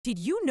Did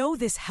you know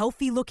this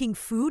healthy-looking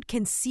food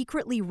can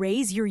secretly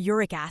raise your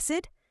uric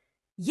acid?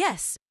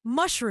 Yes,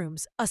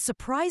 mushrooms, a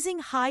surprising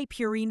high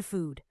purine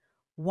food.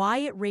 Why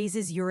it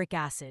raises uric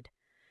acid.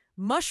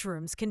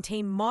 Mushrooms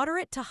contain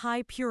moderate to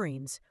high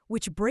purines,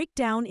 which break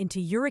down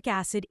into uric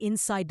acid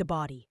inside the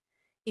body.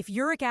 If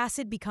uric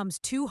acid becomes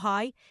too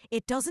high,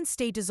 it doesn't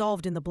stay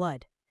dissolved in the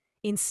blood.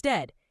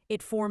 Instead,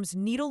 it forms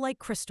needle-like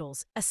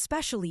crystals,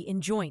 especially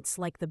in joints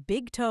like the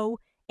big toe,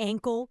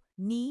 ankle,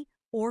 knee,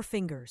 or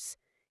fingers.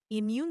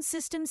 Immune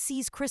system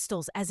sees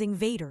crystals as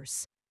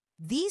invaders.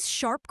 These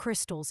sharp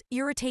crystals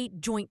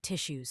irritate joint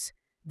tissues.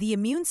 The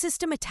immune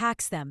system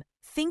attacks them,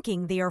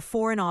 thinking they are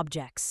foreign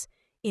objects.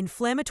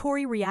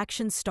 Inflammatory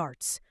reaction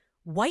starts.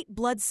 White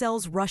blood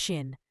cells rush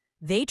in.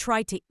 They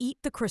try to eat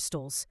the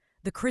crystals.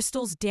 The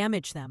crystals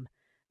damage them.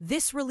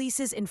 This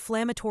releases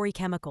inflammatory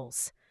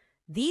chemicals.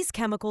 These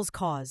chemicals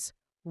cause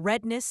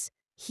redness,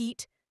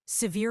 heat,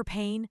 severe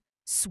pain,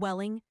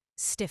 swelling,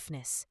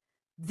 stiffness.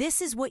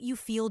 This is what you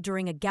feel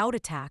during a gout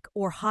attack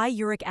or high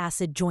uric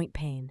acid joint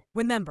pain.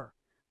 Remember,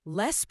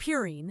 less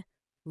purine,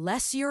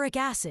 less uric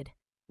acid,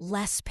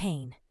 less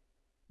pain.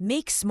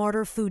 Make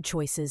smarter food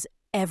choices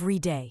every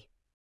day.